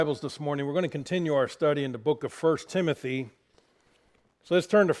Bibles this morning. We're going to continue our study in the book of 1 Timothy. So let's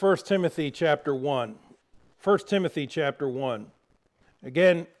turn to 1 Timothy chapter 1. 1 Timothy chapter 1.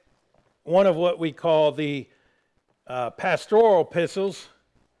 Again, one of what we call the pastoral epistles,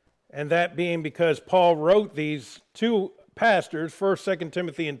 and that being because Paul wrote these two pastors, 1st, 2nd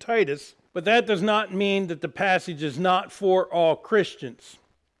Timothy, and Titus, but that does not mean that the passage is not for all Christians.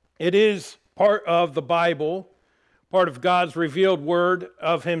 It is part of the Bible, part of God's revealed word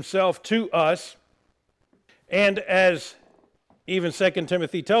of himself to us. And as even 2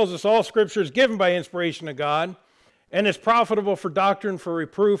 Timothy tells us, all Scripture is given by inspiration of God and is profitable for doctrine, for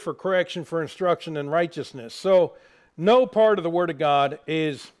reproof, for correction, for instruction in righteousness. So no part of the Word of God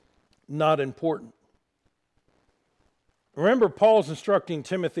is not important. Remember, Paul's instructing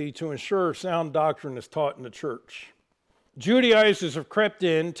Timothy to ensure sound doctrine is taught in the church. Judaizers have crept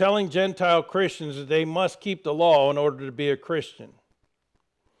in, telling Gentile Christians that they must keep the law in order to be a Christian.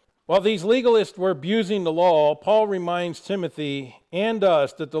 While these legalists were abusing the law, Paul reminds Timothy and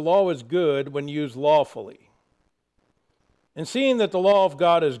us that the law is good when used lawfully. And seeing that the law of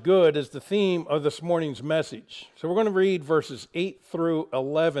God is good is the theme of this morning's message. So we're going to read verses 8 through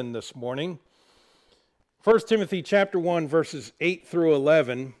 11 this morning. 1 Timothy chapter 1, verses 8 through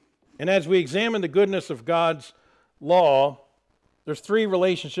 11. And as we examine the goodness of God's law, there's three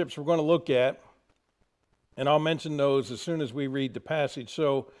relationships we're going to look at, and I'll mention those as soon as we read the passage.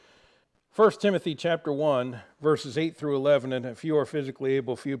 So 1 Timothy chapter 1, verses 8 through 11, and if you are physically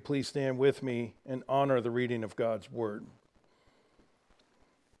able, if you please stand with me and honor the reading of God's word.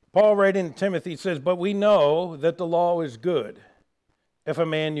 Paul writing to Timothy says, "But we know that the law is good if a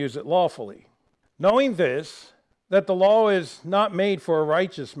man use it lawfully. Knowing this, that the law is not made for a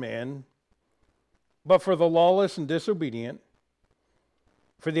righteous man, but for the lawless and disobedient,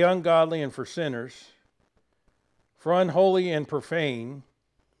 for the ungodly and for sinners, for unholy and profane,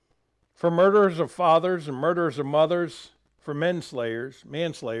 for murderers of fathers and murderers of mothers, for manslayers,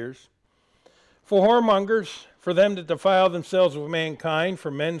 for whoremongers, for them that defile themselves with mankind, for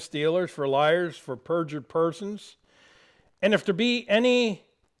men stealers, for liars, for perjured persons. And if there be any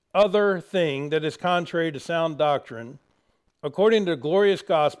other thing that is contrary to sound doctrine, according to the glorious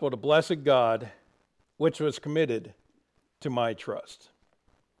gospel of the blessed God, which was committed to my trust."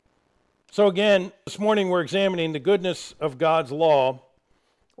 So again, this morning we're examining the goodness of God's law,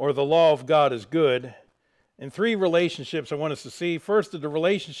 or the law of God is good, in three relationships I want us to see. First is the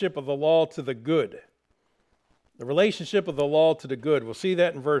relationship of the law to the good. The relationship of the law to the good. We'll see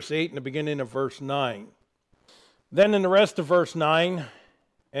that in verse 8 and the beginning of verse 9. Then in the rest of verse 9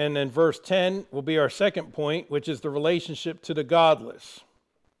 and in verse 10 will be our second point, which is the relationship to the godless.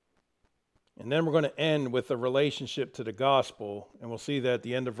 And then we're going to end with the relationship to the gospel, and we'll see that at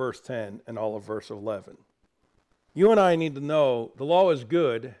the end of verse 10 and all of verse 11. You and I need to know the law is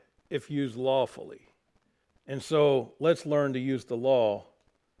good if used lawfully. And so let's learn to use the law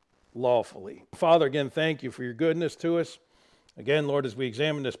lawfully. Father, again, thank you for your goodness to us. Again, Lord, as we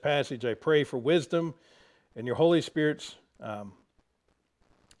examine this passage, I pray for wisdom and your Holy Spirit's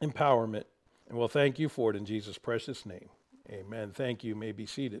empowerment. And we'll thank you for it in Jesus' precious name. Amen. Thank you. You may be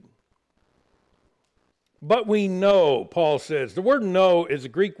seated. But we know, Paul says. The word know is a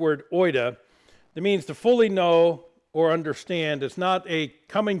Greek word oida that means to fully know or understand. It's not a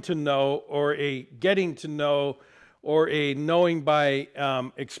coming to know or a getting to know or a knowing by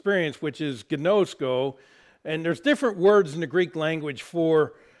experience, which is gnosko. And there's different words in the Greek language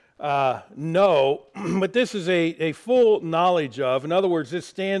for know, but this is a full knowledge of. In other words, this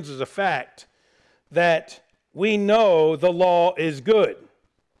stands as a fact that we know the law is good.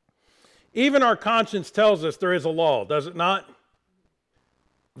 Even our conscience tells us there is a law, does it not?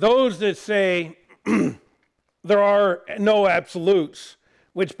 Those that say there are no absolutes,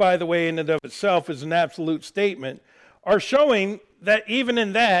 which, by the way, in and of itself is an absolute statement, are showing that even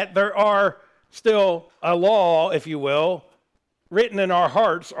in that there are still a law, if you will, written in our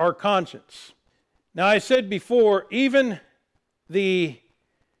hearts, our conscience. Now, I said before, even the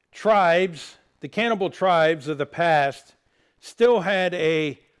tribes, the cannibal tribes of the past, still had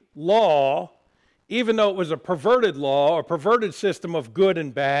a law, even though it was a perverted law, a perverted system of good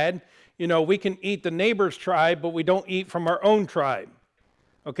and bad. You know, we can eat the neighbor's tribe, but we don't eat from our own tribe.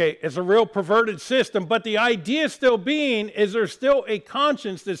 Okay, it's a real perverted system, but the idea still being is there's still a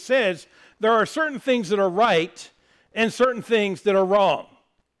conscience that says there are certain things that are right and certain things that are wrong.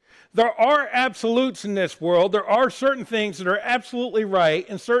 There are absolutes in this world. There are certain things that are absolutely right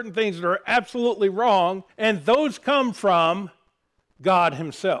and certain things that are absolutely wrong, and those come from God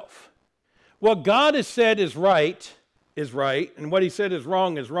himself. What God has said is right, and what he said is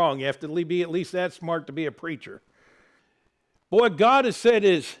wrong is wrong. You have to be at least that smart to be a preacher. But what God has said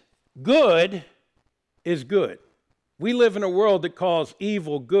is good is good. We live in a world that calls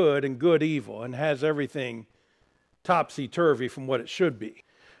evil good and good evil and has everything topsy-turvy from what it should be.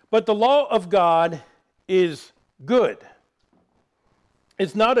 But the law of God is good.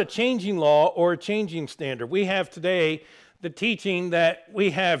 It's not a changing law or a changing standard. We have today the teaching that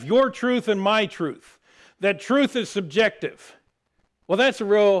we have your truth and my truth, that truth is subjective. Well, that's a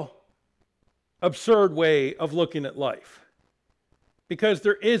real absurd way of looking at life, because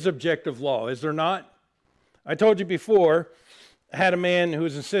there is objective law, is there not? I told you before, I had a man who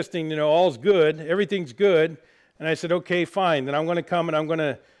was insisting, all's good, everything's good, and I said, okay, fine, then I'm going to come and I'm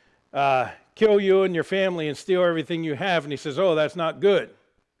going to kill you and your family and steal everything you have. And he says, oh, that's not good.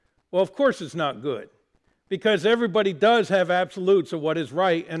 Well, of course it's not good, because everybody does have absolutes of what is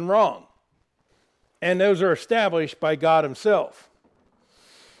right and wrong, and those are established by God himself.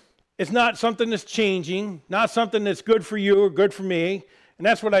 It's not something that's changing, not something that's good for you or good for me. And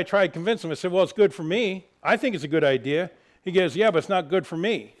that's what I tried to convince him. I said, well, it's good for me. I think it's a good idea. He goes, yeah, but it's not good for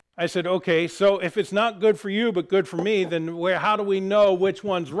me. I said, okay, so if it's not good for you but good for me, then how do we know which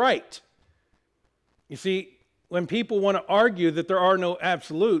one's right? You see, when people want to argue that there are no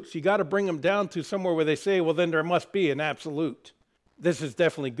absolutes, you got to bring them down to somewhere where they say, well, then there must be an absolute. This is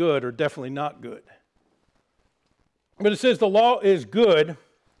definitely good or definitely not good. But it says the law is good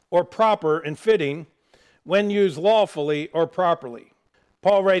or proper and fitting when used lawfully or properly.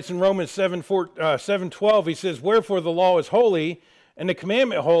 Paul writes in Romans 7:12, he says, wherefore the law is holy, and the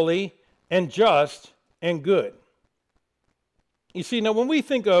commandment holy, and just, and good. You see, now when we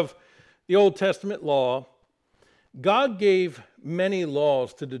think of the Old Testament law, God gave many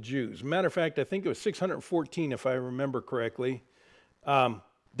laws to the Jews. Matter of fact, I think it was 614, if I remember correctly,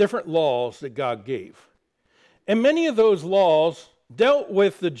 different laws that God gave. And many of those laws dealt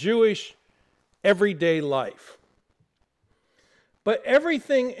with the Jewish everyday life. But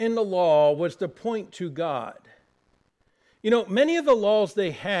everything in the law was to point to God. Many of the laws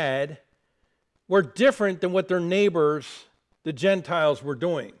they had were different than what their neighbors, the Gentiles, were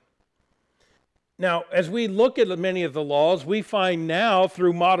doing. Now, as we look at many of the laws, we find now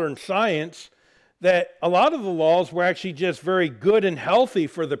through modern science that a lot of the laws were actually just very good and healthy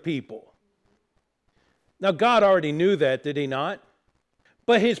for the people. Now, God already knew that, did he not?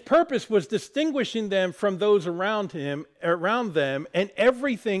 But his purpose was distinguishing them from those around them, and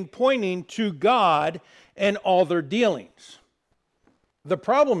everything pointing to God and all their dealings. The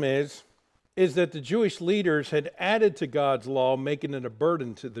problem is that the Jewish leaders had added to God's law, making it a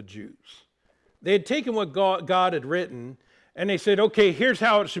burden to the Jews. They had taken what God had written, and they said, okay, here's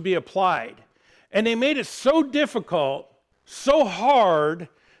how it should be applied. And they made it so difficult, so hard,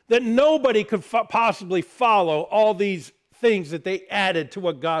 that nobody could possibly follow all these things that they added to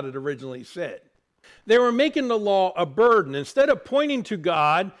what God had originally said. They were making the law a burden. Instead of pointing to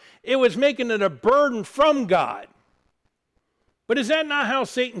God, it was making it a burden from God. But is that not how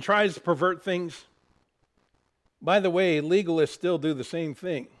Satan tries to pervert things? By the way, legalists still do the same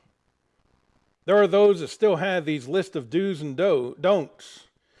thing. There are those that still have these lists of do's and don'ts.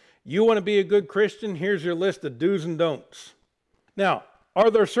 You want to be a good Christian? Here's your list of do's and don'ts. Now, are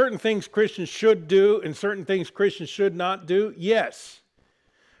there certain things Christians should do and certain things Christians should not do? Yes.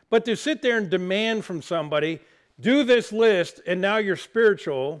 But to sit there and demand from somebody, do this list and now you're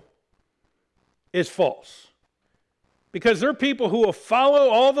spiritual, is false. Because there are people who will follow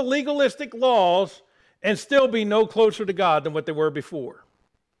all the legalistic laws and still be no closer to God than what they were before.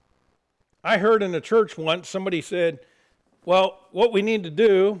 I heard in a church once, somebody said, well, what we need to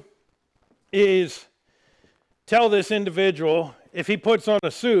do is tell this individual, if he puts on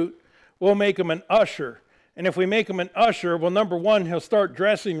a suit, we'll make him an usher. And if we make him an usher, well, number one, he'll start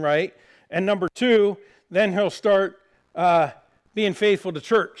dressing right. And number two, then he'll start being faithful to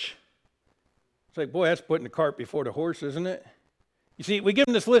church. It's like, boy, that's putting the cart before the horse, isn't it? You see, we give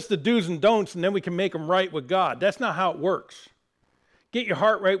them this list of do's and don'ts, and then we can make them right with God. That's not how it works. Get your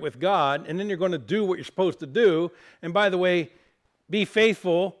heart right with God, and then you're going to do what you're supposed to do. And by the way, be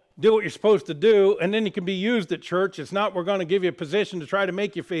faithful, do what you're supposed to do, and then you can be used at church. It's not we're going to give you a position to try to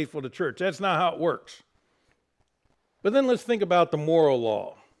make you faithful to church. That's not how it works. But then let's think about the moral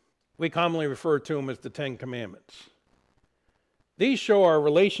law. We commonly refer to them as the Ten Commandments. These show our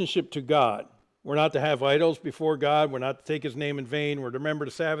relationship to God. We're not to have idols before God. We're not to take his name in vain. We're to remember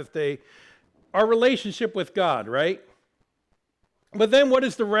the Sabbath day. Our relationship with God, right? But then what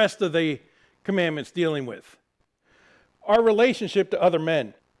is the rest of the commandments dealing with? Our relationship to other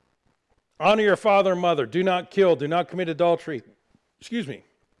men. Honor your father and mother. Do not kill. Do not commit adultery.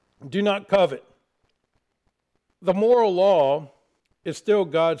 Do not covet. The moral law is still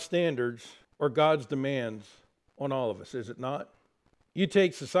God's standards or God's demands on all of us, is it not? You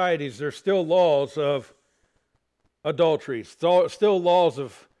take societies, there's still laws of adultery, still laws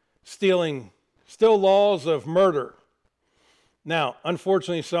of stealing, still laws of murder. Now,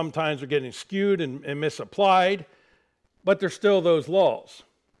 unfortunately, sometimes they're getting skewed and misapplied, but there's still those laws.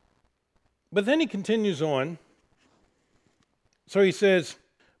 But then he continues on. So he says,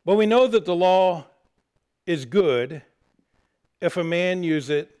 but we know that the law is good if a man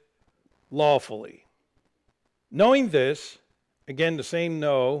use it lawfully. Knowing this, again, the same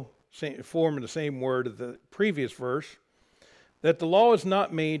form of the same word of the previous verse, that the law is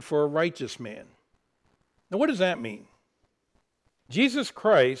not made for a righteous man. Now, what does that mean? Jesus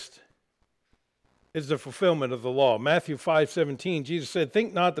Christ is the fulfillment of the law. Matthew 5:17, Jesus said,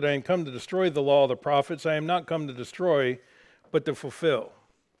 think not that I am come to destroy the law of the prophets. I am not come to destroy, but to fulfill.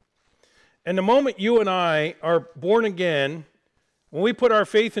 And the moment you and I are born again, when we put our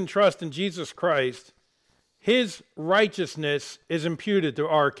faith and trust in Jesus Christ, his righteousness is imputed to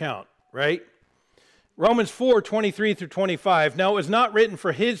our account, right? Romans 4:23 through 25. Now it was not written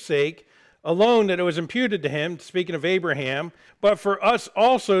for his sake alone that it was imputed to him, speaking of Abraham, but for us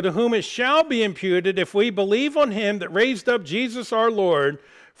also, to whom it shall be imputed if we believe on him that raised up Jesus our Lord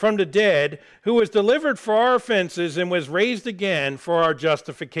from the dead, who was delivered for our offenses and was raised again for our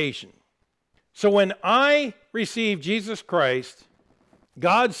justification. So when I receive Jesus Christ,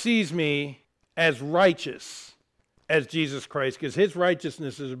 God sees me as righteous as Jesus Christ, because his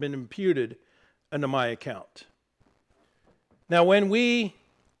righteousness has been imputed unto my account. Now, when we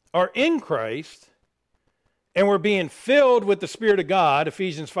are in Christ and we're being filled with the Spirit of God,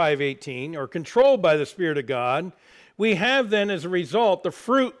 Ephesians 5:18, or controlled by the Spirit of God, we have then as a result the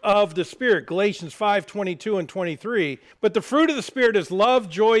fruit of the Spirit, Galatians 5:22 and 23. But the fruit of the Spirit is love,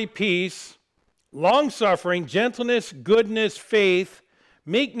 joy, peace, long-suffering, gentleness, goodness, faith,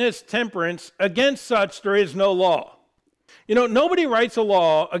 meekness, temperance. Against such there is no law. You know, nobody writes a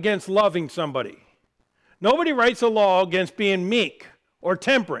law against loving somebody. Nobody writes a law against being meek or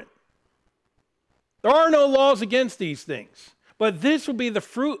temperate. There are no laws against these things. But this will be the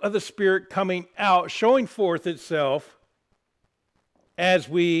fruit of the Spirit coming out, showing forth itself as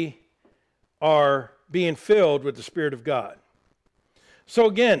we are being filled with the Spirit of God. So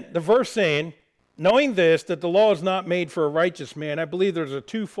again, the verse saying, knowing this, that the law is not made for a righteous man, I believe there's a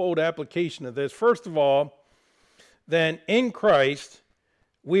twofold application of this. First of all, then in Christ,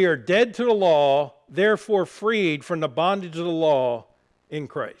 we are dead to the law, therefore freed from the bondage of the law in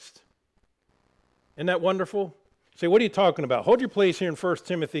Christ. Isn't that wonderful? Say, what are you talking about? Hold your place here in 1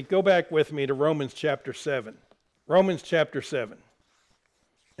 Timothy. Go back with me to Romans chapter 7. Romans chapter 7.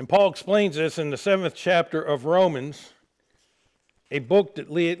 And Paul explains this in the 7th chapter of Romans, a book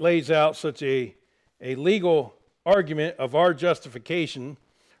that lays out such a legal argument of our justification.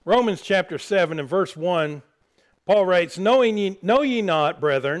 Romans chapter 7 and verse 1, Paul writes, know ye not,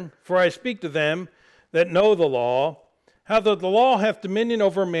 brethren, for I speak to them that know the law, how that the law hath dominion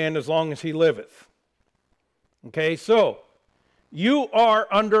over a man as long as he liveth. Okay, so you are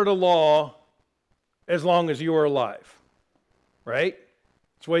under the law as long as you are alive, right?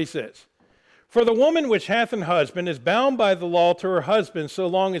 That's what he says. For the woman which hath an husband is bound by the law to her husband so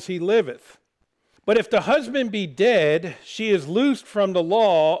long as he liveth. But if the husband be dead, she is loosed from the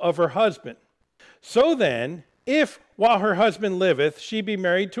law of her husband. So then, if while her husband liveth, she be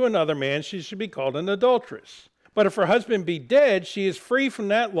married to another man, she should be called an adulteress. But if her husband be dead, she is free from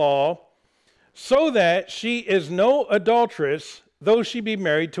that law, so that she is no adulteress, though she be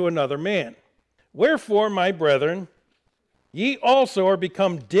married to another man. Wherefore, my brethren, ye also are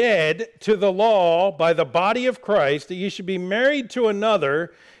become dead to the law by the body of Christ, that ye should be married to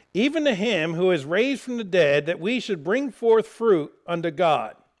another, even to him who is raised from the dead, that we should bring forth fruit unto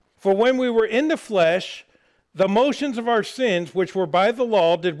God. For when we were in the flesh, the motions of our sins, which were by the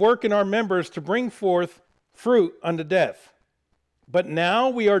law, did work in our members to bring forth fruit unto death. But now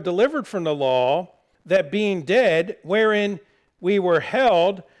we are delivered from the law, that being dead, wherein we were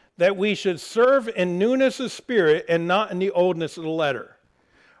held, that we should serve in newness of spirit and not in the oldness of the letter.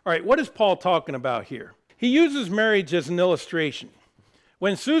 All right, what is Paul talking about here? He uses marriage as an illustration.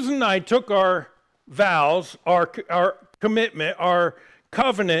 When Susan and I took our vows, our commitment, our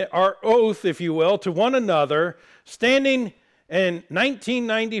covenant, our oath, if you will, to one another, standing in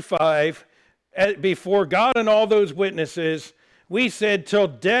 1995 before God and all those witnesses, we said, till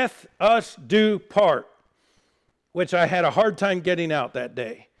death us do part, which I had a hard time getting out that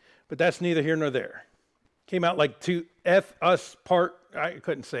day. But that's neither here nor there. Came out like to us part. I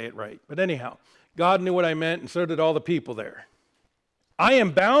couldn't say it right. But anyhow, God knew what I meant, and so did all the people there. I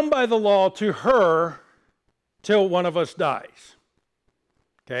am bound by the law to her till one of us dies.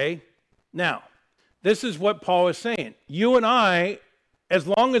 Okay? Now, This is what Paul is saying. You and I, as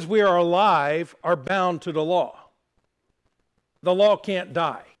long as we are alive, are bound to the law. The law can't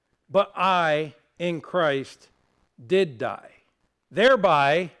die. But I, in Christ, did die.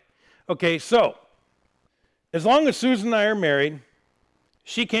 Thereby, okay, so, as long as Susan and I are married,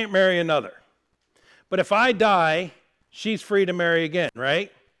 she can't marry another. But if I die, she's free to marry again,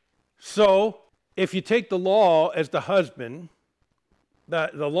 right? So, if you take the law as the husband, the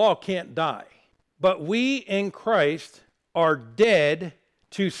law can't die. But we in Christ are dead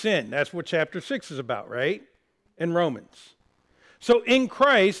to sin. That's what chapter 6 is about, right? In Romans. So in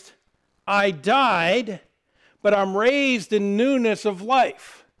Christ, I died, but I'm raised in newness of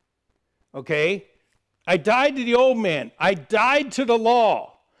life. Okay? I died to the old man. I died to the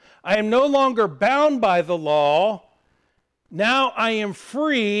law. I am no longer bound by the law. Now I am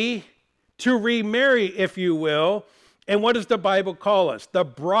free to remarry, if you will. And what does the Bible call us? The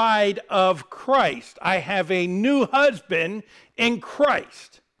bride of Christ. I have a new husband in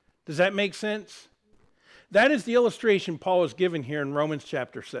Christ. Does that make sense? That is the illustration Paul is given here in Romans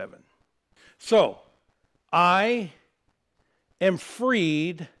chapter 7. So, I am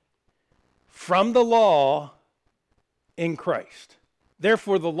freed from the law in Christ.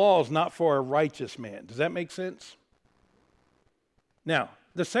 Therefore, the law is not for a righteous man. Does that make sense? Now,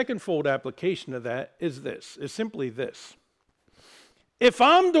 the second fold application of that is simply this. If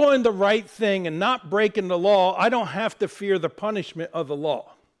I'm doing the right thing and not breaking the law, I don't have to fear the punishment of the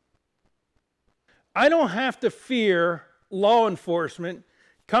law. I don't have to fear law enforcement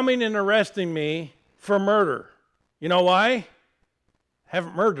coming and arresting me for murder. You know why? I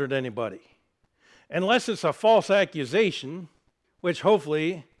haven't murdered anybody. Unless it's a false accusation, which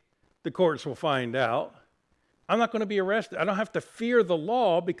hopefully the courts will find out, I'm not going to be arrested. I don't have to fear the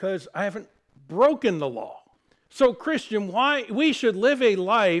law because I haven't broken the law. So, Christian, why we should live a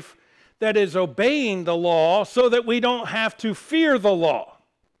life that is obeying the law so that we don't have to fear the law.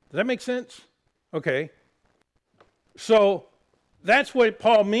 Does that make sense? Okay. So, that's what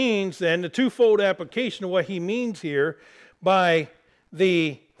Paul means then, the twofold application of what he means here by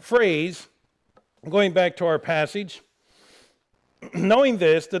the phrase, going back to our passage, knowing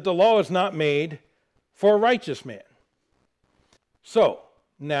this, that the law is not made for a righteous man. So,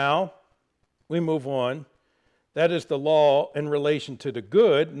 now we move on. That is the law in relation to the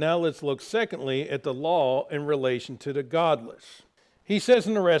good. Now let's look secondly at the law in relation to the godless. He says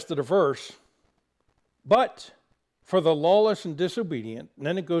in the rest of the verse, but for the lawless and disobedient, and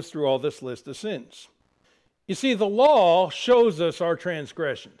then it goes through all this list of sins. You see, the law shows us our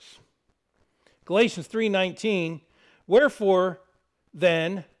transgressions. Galatians 3:19, wherefore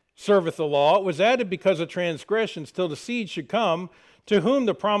then serveth the law? It was added because of transgressions till the seed should come, to whom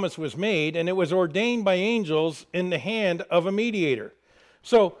the promise was made, and it was ordained by angels in the hand of a mediator.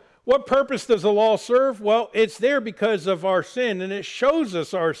 So, what purpose does the law serve? Well, it's there because of our sin, and it shows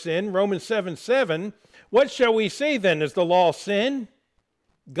us our sin. Romans 7:7. What shall we say then? Is the law sin?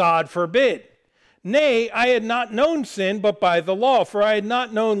 God forbid. Nay, I had not known sin but by the law, for I had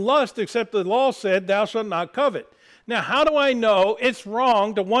not known lust except the law said, thou shalt not covet. Now, how do I know it's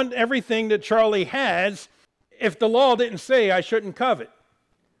wrong to want everything that Charlie has if the law didn't say I shouldn't covet?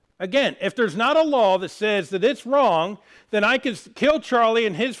 Again, if there's not a law that says that it's wrong, then I can kill Charlie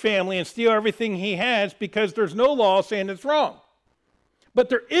and his family and steal everything he has because there's no law saying it's wrong. But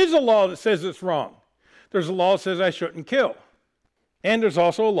there is a law that says it's wrong. There's a law that says I shouldn't kill. And there's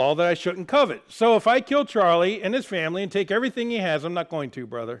also a law that I shouldn't covet. So if I kill Charlie and his family and take everything he has, I'm not going to,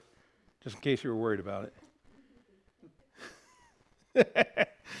 brother, just in case you were worried about it.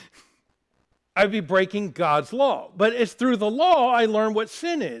 I'd be breaking God's law. But it's through the law I learn what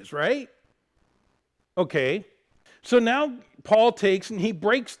sin is, right? Okay. So now Paul takes and he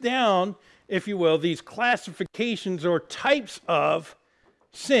breaks down, if you will, these classifications or types of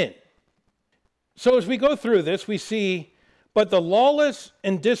sin. So as we go through this, we see, but the lawless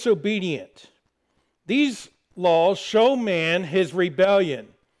and disobedient. These laws show man his rebellion.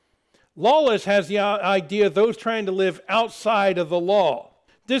 Lawless has the idea of those trying to live outside of the law.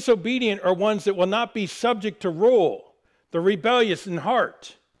 Disobedient are ones that will not be subject to rule, the rebellious in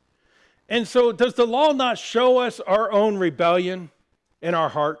heart. And so does the law not show us our own rebellion in our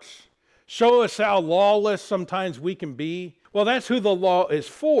hearts? Show us how lawless sometimes we can be? Well, that's who the law is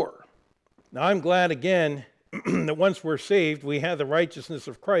for. Now, I'm glad again that once we're saved, we have the righteousness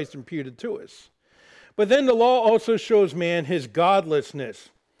of Christ imputed to us. But then the law also shows man his godlessness.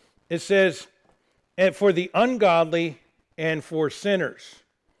 It says, and for the ungodly and for sinners.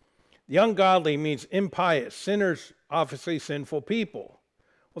 The ungodly means impious. Sinners, obviously sinful people.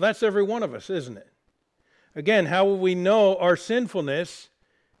 Well, that's every one of us, isn't it? Again, how will we know our sinfulness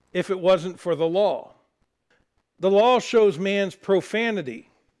if it wasn't for the law? The law shows man's profanity.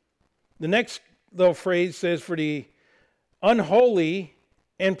 The next little phrase says for the unholy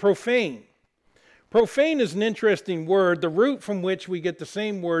and profane. Profane is an interesting word, the root from which we get the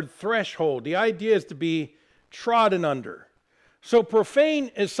same word threshold. The idea is to be trodden under. So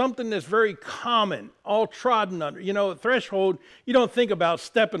profane is something that's very common, all trodden under. You know, threshold, you don't think about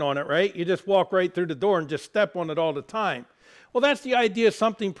stepping on it, right? You just walk right through the door and just step on it all the time. Well, that's the idea of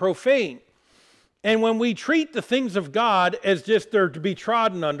something profane. And when we treat the things of God as just they're to be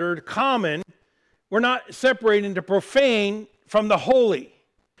trodden under, common, we're not separating the profane from the holy.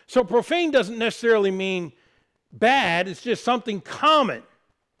 So profane doesn't necessarily mean bad, it's just something common.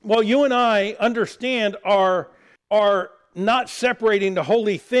 Well, you and I understand are not separating the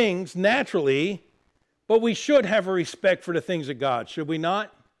holy things naturally, but we should have a respect for the things of God, should we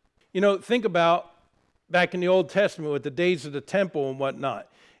not? You know, think about back in the Old Testament with the days of the temple and whatnot.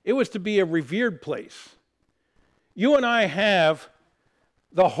 It was to be a revered place. You and I have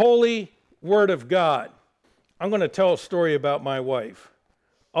the holy Word of God. I'm going to tell a story about my wife.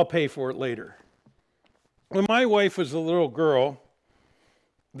 I'll pay for it later. When my wife was a little girl,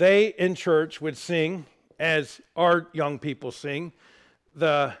 they in church would sing, as our young people sing,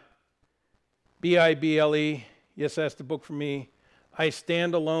 the Bible, yes, that's the book for me, I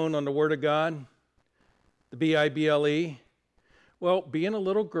stand alone on the Word of God, the Bible. Well, being a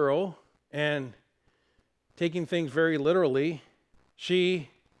little girl and taking things very literally, she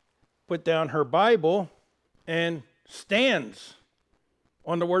put down her Bible and stands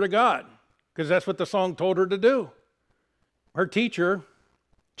on the Word of God, because that's what the song told her to do. Her teacher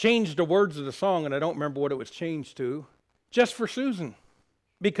changed the words of the song, and I don't remember what it was changed to, just for Susan,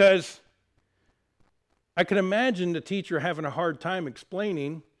 because I could imagine the teacher having a hard time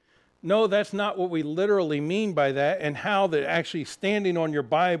explaining, no, that's not what we literally mean by that, and how that actually standing on your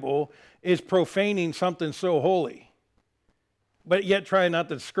Bible is profaning something so holy, but yet trying not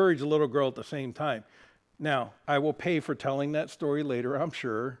to discourage the little girl at the same time. Now, I will pay for telling that story later, I'm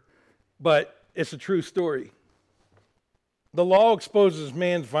sure, but it's a true story. The law exposes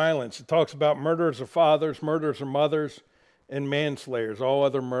man's violence. It talks about murderers of fathers, murderers of mothers, and manslayers, all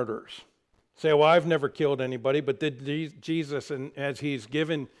other murderers. Say, well, I've never killed anybody, but did Jesus, and as he's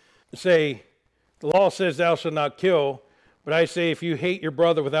given, say, the law says thou shalt not kill, but I say if you hate your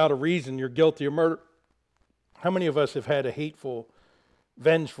brother without a reason, you're guilty of murder. How many of us have had a hateful,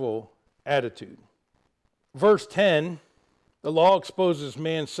 vengeful attitude? Verse 10, the law exposes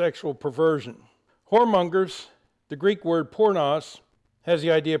man's sexual perversion. Whoremongers, the Greek word pornos, has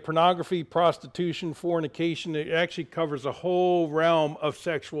the idea of pornography, prostitution, fornication. It actually covers a whole realm of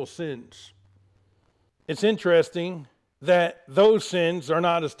sexual sins. It's interesting that those sins are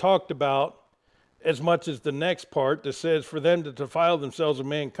not as talked about as much as the next part that says for them to defile themselves with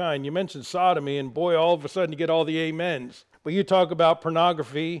mankind. You mentioned sodomy, and boy, all of a sudden you get all the amens. But you talk about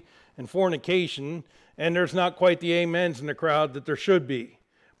pornography and fornication, and there's not quite the amens in the crowd that there should be.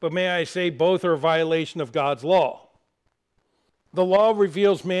 But may I say, both are a violation of God's law. The law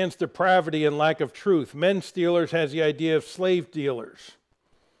reveals man's depravity and lack of truth. Men stealers has the idea of slave dealers.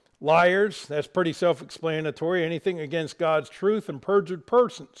 Liars, that's pretty self-explanatory, anything against God's truth, and perjured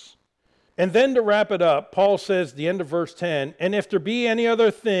persons. And then to wrap it up, Paul says, the end of verse 10, and if there be any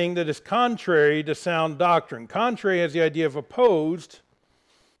other thing that is contrary to sound doctrine. Contrary has the idea of opposed,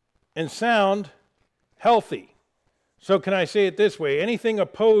 and sound, healthy. So can I say it this way? Anything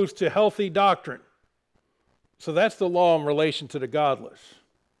opposed to healthy doctrine. So that's the law in relation to the godless.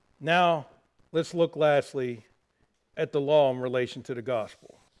 Now, let's look lastly at the law in relation to the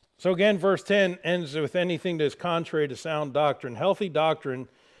gospel. So again, verse 10 ends with anything that is contrary to sound doctrine. Healthy doctrine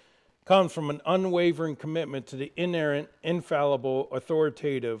comes from an unwavering commitment to the inerrant, infallible,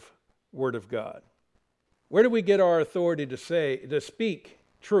 authoritative Word of God. Where do we get our authority to speak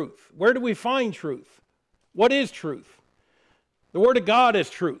truth? Where do we find truth? What is truth? The Word of God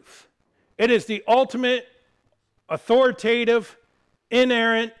is truth. It is the ultimate, authoritative,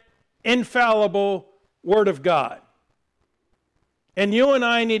 inerrant, infallible Word of God. And you and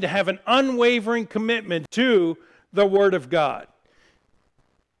I need to have an unwavering commitment to the Word of God.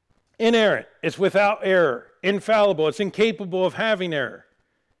 Inerrant, it's without error. Infallible, it's incapable of having error.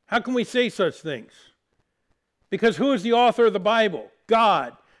 How can we say such things? Because who is the author of the Bible?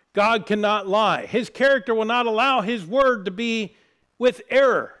 God. God cannot lie. His character will not allow His Word to be with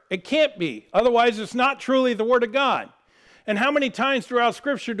error. It can't be. Otherwise, it's not truly the Word of God. And how many times throughout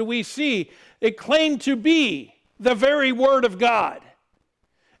Scripture do we see it claimed to be the very Word of God?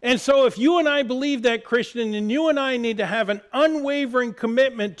 And so if you and I believe that, Christian, then you and I need to have an unwavering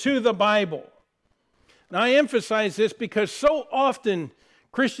commitment to the Bible. And I emphasize this because so often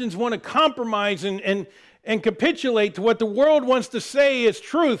Christians want to compromise and and capitulate to what the world wants to say is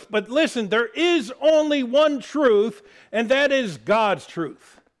truth. But listen, there is only one truth, and that is God's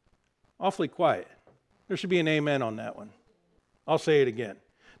truth. Awfully quiet. There should be an amen on that one. I'll say it again.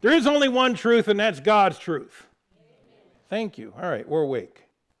 There is only one truth, and that's God's truth. Thank you. All right, we're awake.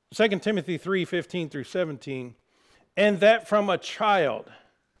 2 Timothy 3:15 through 17. And that from a child,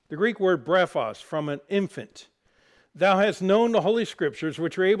 the Greek word brephos, from an infant, thou hast known the Holy Scriptures,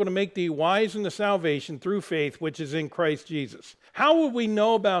 which are able to make thee wise in the salvation through faith, which is in Christ Jesus. How would we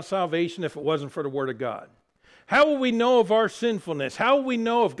know about salvation if it wasn't for the Word of God? How will we know of our sinfulness? How will we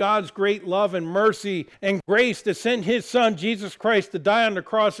know of God's great love and mercy and grace to send His Son, Jesus Christ, to die on the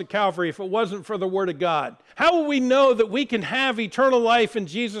cross at Calvary if it wasn't for the Word of God? How will we know that we can have eternal life in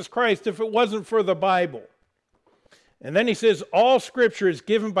Jesus Christ if it wasn't for the Bible? And then he says, all Scripture is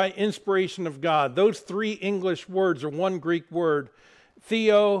given by inspiration of God. Those three English words are one Greek word,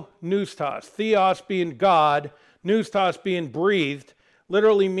 theopneustos. Theos being God, pneustos being breathed,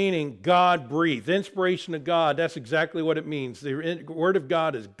 literally meaning God breathed. Inspiration of God, that's exactly what it means. The Word of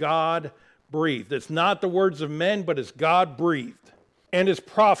God is God breathed. It's not the words of men, but it's God breathed. And is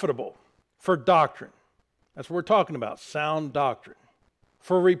profitable for doctrine. That's what we're talking about, sound doctrine.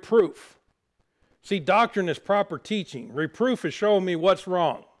 For reproof. See, doctrine is proper teaching. Reproof is showing me what's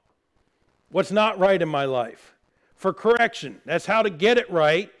wrong, what's not right in my life. For correction, that's how to get it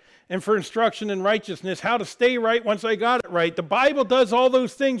right. And for instruction in righteousness, how to stay right once I got it right. The Bible does all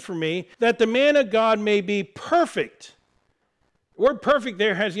those things for me, that the man of God may be perfect. The word perfect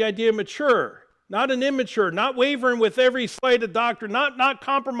there has the idea of mature, not an immature, not wavering with every slight of doctrine, not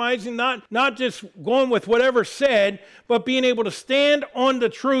compromising, not just going with whatever said, but being able to stand on the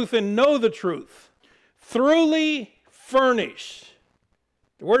truth and know the truth. Thoroughly furnished.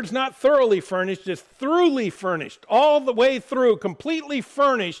 The word's not thoroughly furnished, just thoroughly furnished, all the way through, completely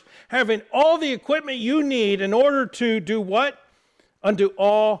furnished, having all the equipment you need in order to do what? Unto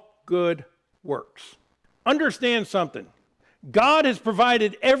all good works. Understand something. God has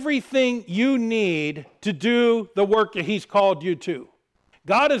provided everything you need to do the work that He's called you to.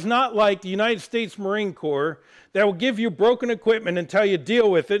 God is not like the United States Marine Corps that will give you broken equipment and tell you deal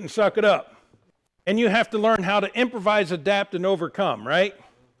with it and suck it up. And you have to learn how to improvise, adapt, and overcome, right?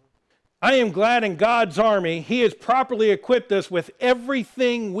 I am glad in God's army, He has properly equipped us with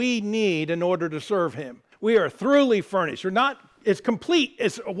everything we need in order to serve Him. We are thoroughly furnished. It's complete.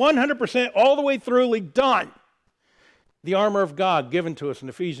 It's 100% all the way thoroughly done. The armor of God given to us in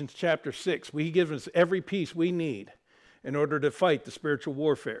Ephesians chapter 6. He gives us every piece we need in order to fight the spiritual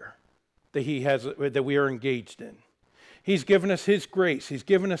warfare that we are engaged in. He's given us His grace. He's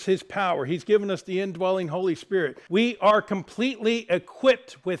given us His power. He's given us the indwelling Holy Spirit. We are completely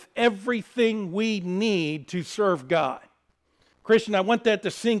equipped with everything we need to serve God. Christian, I want that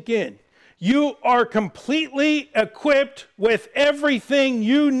to sink in. You are completely equipped with everything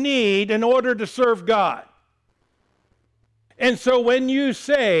you need in order to serve God. And so when you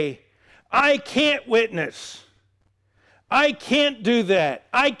say, I can't witness, I can't do that,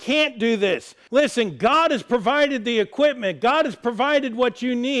 I can't do this. Listen, God has provided the equipment. God has provided what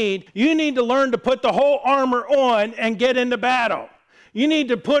you need. You need to learn to put the whole armor on and get into battle. You need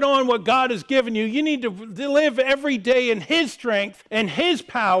to put on what God has given you. You need to live every day in His strength and His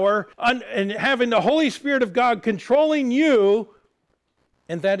power and having the Holy Spirit of God controlling you.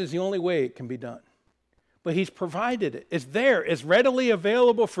 And that is the only way it can be done. But He's provided it. It's there. It's readily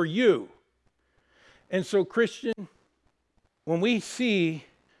available for you. And so, Christian, when we see,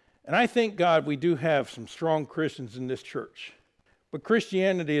 and I thank God we do have some strong Christians in this church, but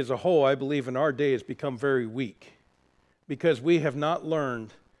Christianity as a whole, I believe in our day, has become very weak because we have not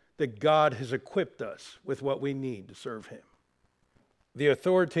learned that God has equipped us with what we need to serve Him. The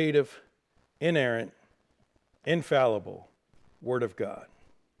authoritative, inerrant, infallible Word of God.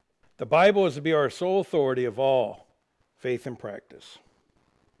 The Bible is to be our sole authority of all faith and practice.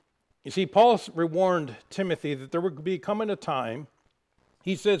 You see, Paul warned Timothy that there would be coming a time,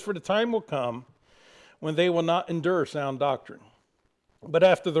 he says, for the time will come when they will not endure sound doctrine, but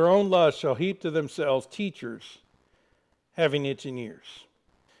after their own lust shall heap to themselves teachers having itching ears.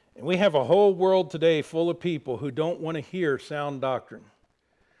 And we have a whole world today full of people who don't want to hear sound doctrine.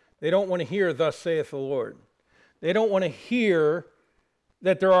 They don't want to hear, thus saith the Lord. They don't want to hear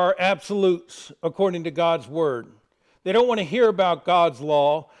that there are absolutes according to God's word. They don't want to hear about God's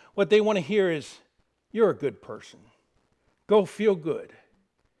law. What they want to hear is, you're a good person. Go feel good.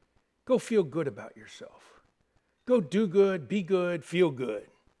 Go feel good about yourself. Go do good, be good, feel good.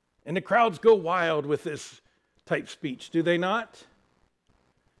 And the crowds go wild with this type speech, do they not?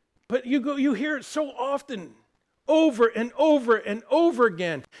 But you hear it so often over and over and over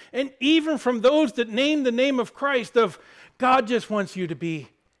again. And even from those that name the name of Christ, of God just wants you to be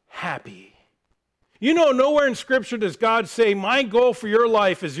happy. You know, nowhere in Scripture does God say, my goal for your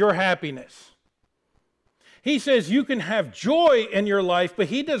life is your happiness. He says you can have joy in your life, but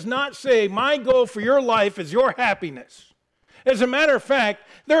he does not say, my goal for your life is your happiness. As a matter of fact,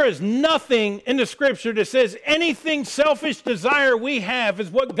 there is nothing in the Scripture that says anything selfish desire we have is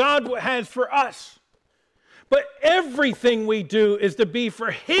what God has for us. But everything we do is to be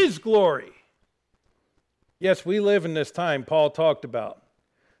for his glory. Yes, we live in this time Paul talked about.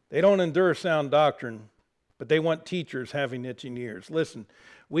 They don't endure sound doctrine, but they want teachers having itching ears. Listen,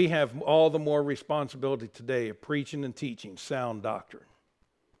 we have all the more responsibility today of preaching and teaching sound doctrine.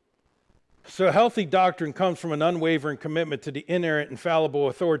 So healthy doctrine comes from an unwavering commitment to the inerrant, infallible,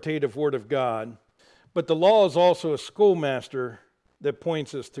 authoritative Word of God. But the law is also a schoolmaster that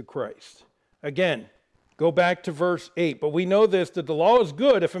points us to Christ. Again, go back to verse 8. But we know this, that the law is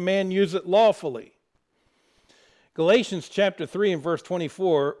good if a man use it lawfully. Galatians chapter 3 and verse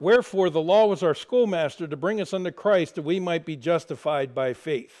 24, wherefore the law was our schoolmaster to bring us unto Christ that we might be justified by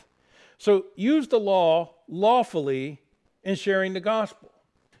faith. So use the law lawfully in sharing the gospel.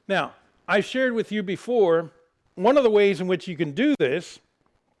 Now, I've shared with you before, one of the ways in which you can do this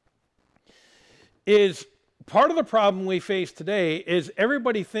is part of the problem we face today is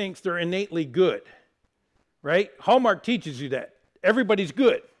everybody thinks they're innately good, right? Hallmark teaches you that. Everybody's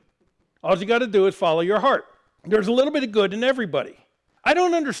good. All you got to do is follow your heart. There's a little bit of good in everybody. I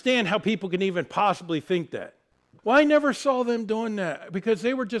don't understand how people can even possibly think that. Well, I never saw them doing that because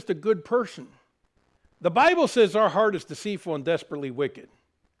they were just a good person. The Bible says our heart is deceitful and desperately wicked.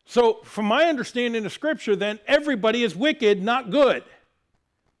 So from my understanding of Scripture, then everybody is wicked, not good.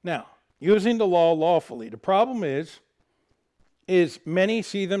 Now, using the law lawfully. The problem is many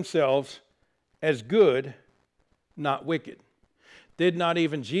see themselves as good, not wicked. Did not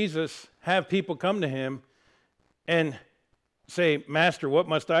even Jesus have people come to him and say, Master, what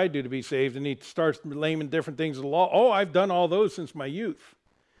must I do to be saved? And he starts naming different things of the law. Oh, I've done all those since my youth.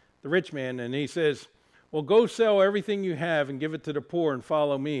 The rich man, and he says, well, go sell everything you have and give it to the poor and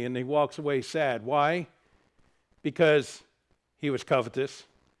follow me. And he walks away sad. Why? Because he was covetous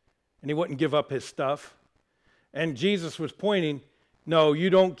and he wouldn't give up his stuff. And Jesus was pointing, no, you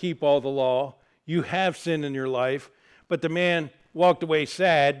don't keep all the law. You have sin in your life. But the man walked away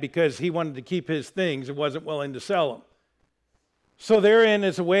sad because he wanted to keep his things and wasn't willing to sell them. So therein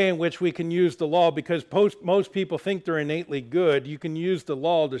is a way in which we can use the law because most people think they're innately good. You can use the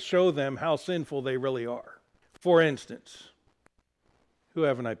law to show them how sinful they really are. For instance, who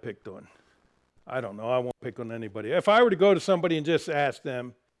haven't I picked on? I don't know. I won't pick on anybody. If I were to go to somebody and just ask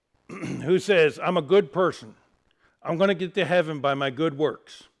them who says, I'm a good person, I'm going to get to heaven by my good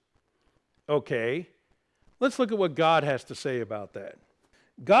works. Okay. Let's look at what God has to say about that.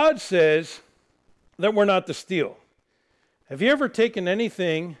 God says that we're not to steal. Have you ever taken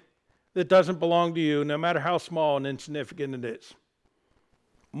anything that doesn't belong to you, no matter how small and insignificant it is?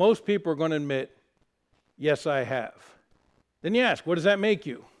 Most people are going to admit, yes, I have. Then you ask, what does that make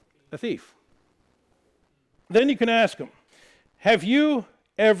you? A thief. Then you can ask them, have you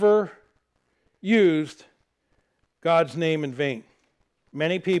ever used God's name in vain?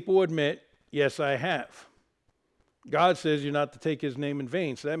 Many people admit, yes, I have. God says you're not to take his name in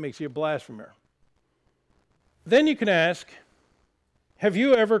vain, so that makes you a blasphemer. Then you can ask, have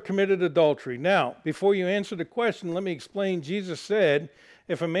you ever committed adultery? Now, before you answer the question, let me explain. Jesus said,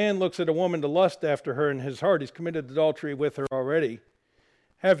 if a man looks at a woman to lust after her in his heart, he's committed adultery with her already.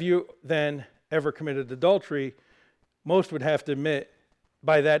 Have you then ever committed adultery? Most would have to admit,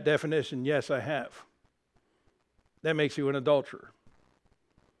 by that definition, yes, I have. That makes you an adulterer.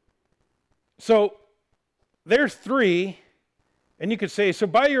 So, there's three, and you could say, so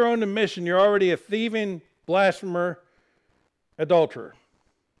by your own admission, you're already a thieving, blasphemer, adulterer.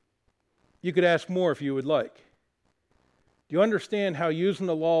 You could ask more if you would like. Do you understand how using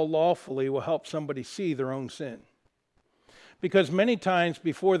the law lawfully will help somebody see their own sin? Because many times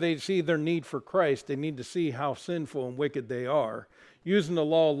before they see their need for Christ, they need to see how sinful and wicked they are. Using the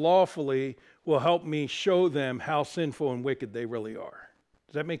law lawfully will help me show them how sinful and wicked they really are.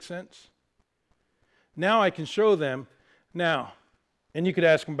 Does that make sense? Now I can show them. Now, and you could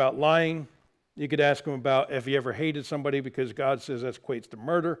ask them about lying. You could ask them about if you ever hated somebody because God says that equates to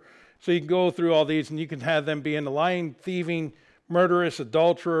murder. So you can go through all these and you can have them being a lying, thieving, murderous,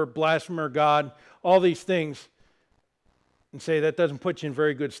 adulterer, blasphemer, God, all these things, and say that doesn't put you in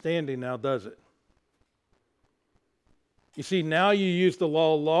very good standing now, does it? You see, now you use the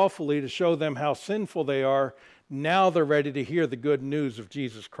law lawfully to show them how sinful they are. Now they're ready to hear the good news of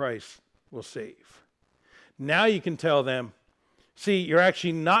Jesus Christ will save. Now you can tell them, see, you're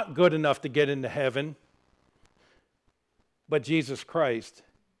actually not good enough to get into heaven, but Jesus Christ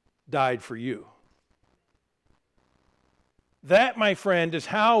died for you. That, my friend, is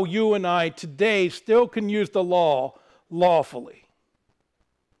how you and I today still can use the law lawfully.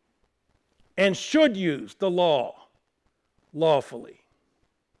 And should use the law lawfully.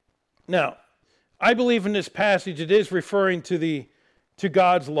 Now, I believe in this passage it is referring to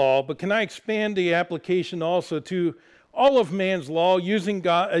God's law, but can I expand the application also to all of man's law? Using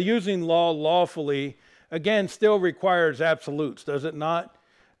law lawfully, again, still requires absolutes, does it not?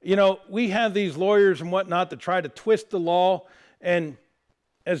 You know, we have these lawyers and whatnot that try to twist the law, and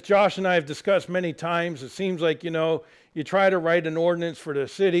as Josh and I have discussed many times, it seems like, you try to write an ordinance for the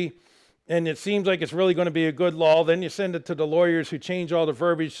city, and it seems like it's really going to be a good law. Then you send it to the lawyers who change all the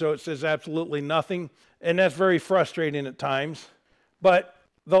verbiage so it says absolutely nothing. And that's very frustrating at times. But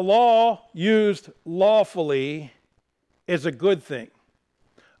the law used lawfully is a good thing.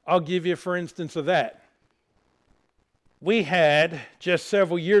 I'll give you for instance of that. We had, just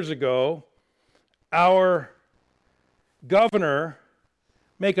several years ago, our governor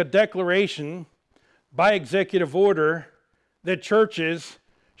make a declaration by executive order that churches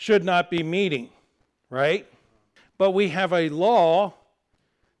should not be meeting, right? But we have a law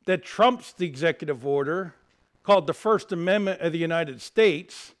that trumps the executive order called the First Amendment of the United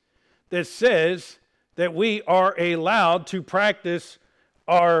States that says that we are allowed to practice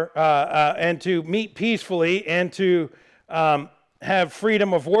our and to meet peacefully and to have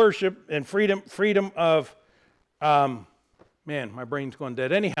freedom of worship and freedom of man, my brain's going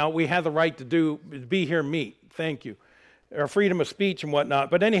dead. Anyhow, we have the right to be here, meet. Thank you. Or freedom of speech and whatnot.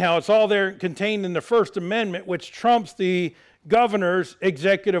 But anyhow, it's all there contained in the First Amendment, which trumps the governor's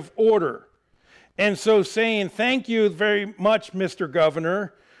executive order. And so saying, thank you very much, Mr.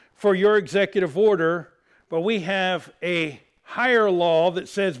 Governor, for your executive order, but we have a higher law that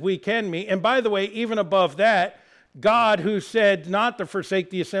says we can meet. And by the way, even above that, God, who said not to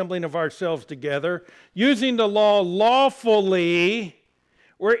forsake the assembling of ourselves together, using the law lawfully,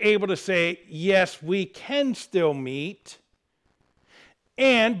 we're able to say, yes, we can still meet.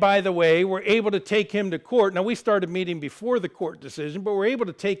 And, by the way, we're able to take him to court. Now, we started meeting before the court decision, but we're able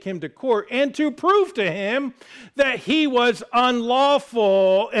to take him to court and to prove to him that he was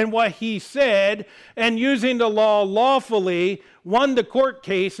unlawful in what he said, and using the law lawfully, won the court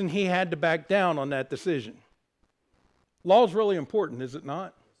case, and he had to back down on that decision. Law is really important, is it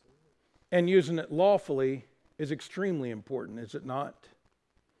not? And using it lawfully is extremely important, is it not?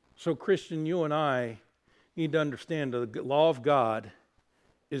 So, Christian, you and I need to understand the law of God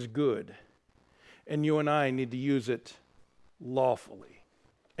is good. And you and I need to use it lawfully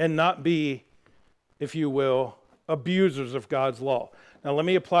and not be, if you will, abusers of God's law. Now, let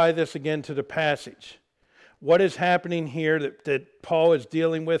me apply this again to the passage. What is happening here that Paul is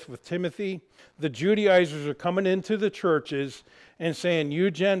dealing with Timothy? The Judaizers are coming into the churches and saying,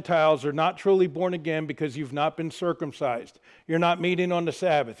 you Gentiles are not truly born again because you've not been circumcised. You're not meeting on the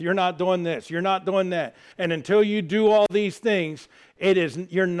Sabbath. You're not doing this. You're not doing that. And until you do all these things,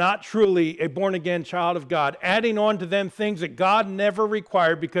 you're not truly a born again child of God. Adding on to them things that God never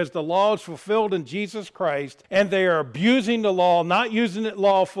required because the law is fulfilled in Jesus Christ, and they are abusing the law, not using it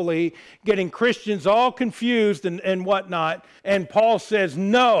lawfully, getting Christians all confused and whatnot. And Paul says,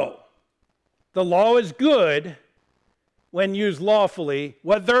 no, the law is good when used lawfully.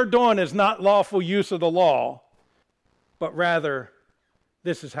 What they're doing is not lawful use of the law, but rather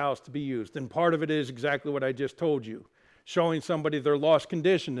this is how it's to be used. And part of it is exactly what I just told you. Showing somebody their lost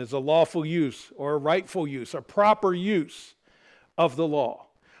condition is a lawful use or a rightful use, a proper use of the law.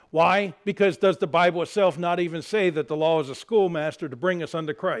 Why? Because does the Bible itself not even say that the law is a schoolmaster to bring us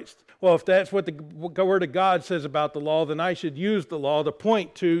unto Christ? Well, if that's what the Word of God says about the law, then I should use the law to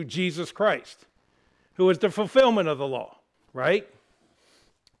point to Jesus Christ, who is the fulfillment of the law, right?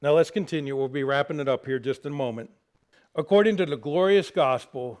 Now let's continue. We'll be wrapping it up here just in a moment. According to the glorious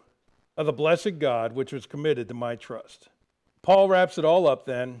gospel of the blessed God, which was committed to my trust. Paul wraps it all up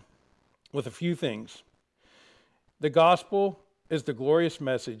then with a few things. The gospel is the glorious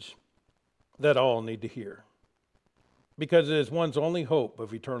message that all need to hear, because it is one's only hope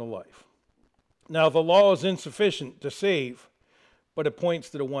of eternal life. Now, the law is insufficient to save, but it points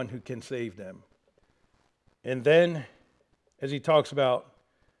to the one who can save them. And then, as he talks about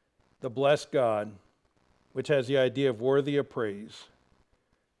the blessed God, which has the idea of worthy of praise,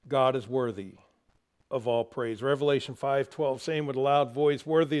 God is worthy of all praise. Revelation 5:12, saying with a loud voice,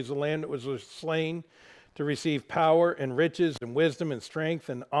 worthy is the Lamb that was slain to receive power and riches and wisdom and strength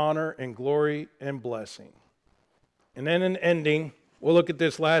and honor and glory and blessing. And then in ending, We'll look at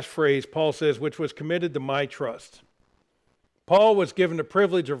this last phrase. Paul says, which was committed to my trust. Paul was given the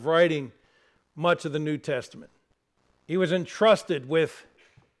privilege of writing much of the New Testament. He was entrusted with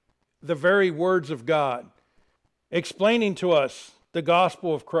the very words of God, explaining to us the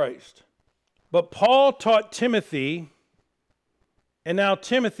gospel of Christ. But Paul taught Timothy, and now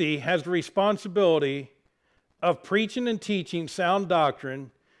Timothy has the responsibility of preaching and teaching sound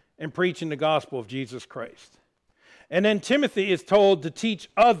doctrine and preaching the gospel of Jesus Christ. And then Timothy is told to teach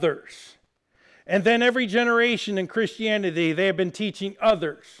others. And then every generation in Christianity, they have been teaching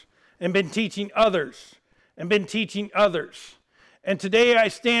others, and been teaching others, and been teaching others. And today I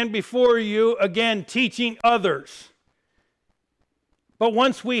stand before you again teaching others. But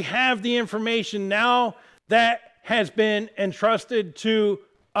once we have the information now that has been entrusted to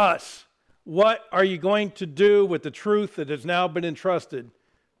us, what are you going to do with the truth that has now been entrusted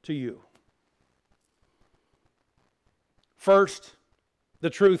to you? First, the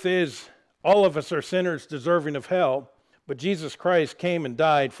truth is all of us are sinners deserving of hell, but Jesus Christ came and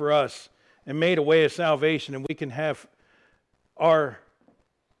died for us and made a way of salvation, and we can have our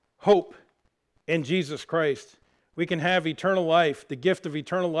hope in Jesus Christ. We can have eternal life, the gift of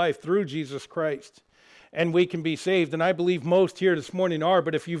eternal life through Jesus Christ, and we can be saved. And I believe most here this morning are,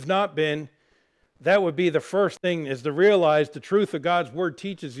 but if you've not been, that would be the first thing, is to realize the truth of God's word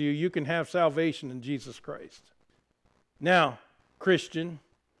teaches you. You can have salvation in Jesus Christ. Now, Christian,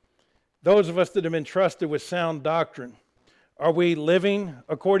 those of us that have been trusted with sound doctrine, are we living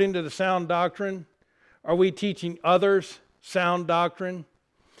according to the sound doctrine? Are we teaching others sound doctrine?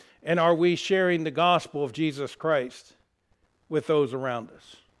 And are we sharing the gospel of Jesus Christ with those around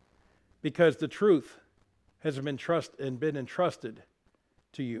us? Because the truth has been entrusted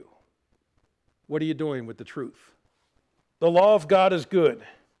to you. What are you doing with the truth? The law of God is good.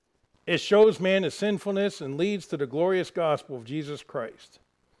 It shows man his sinfulness and leads to the glorious gospel of Jesus Christ.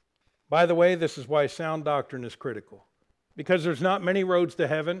 By the way, this is why sound doctrine is critical. Because there's not many roads to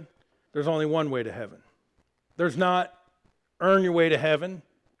heaven. There's only one way to heaven. There's not earn your way to heaven,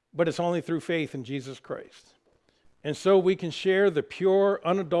 but it's only through faith in Jesus Christ. And so we can share the pure,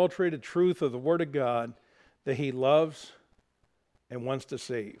 unadulterated truth of the Word of God that He loves and wants to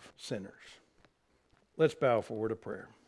save sinners. Let's bow for a word of prayer.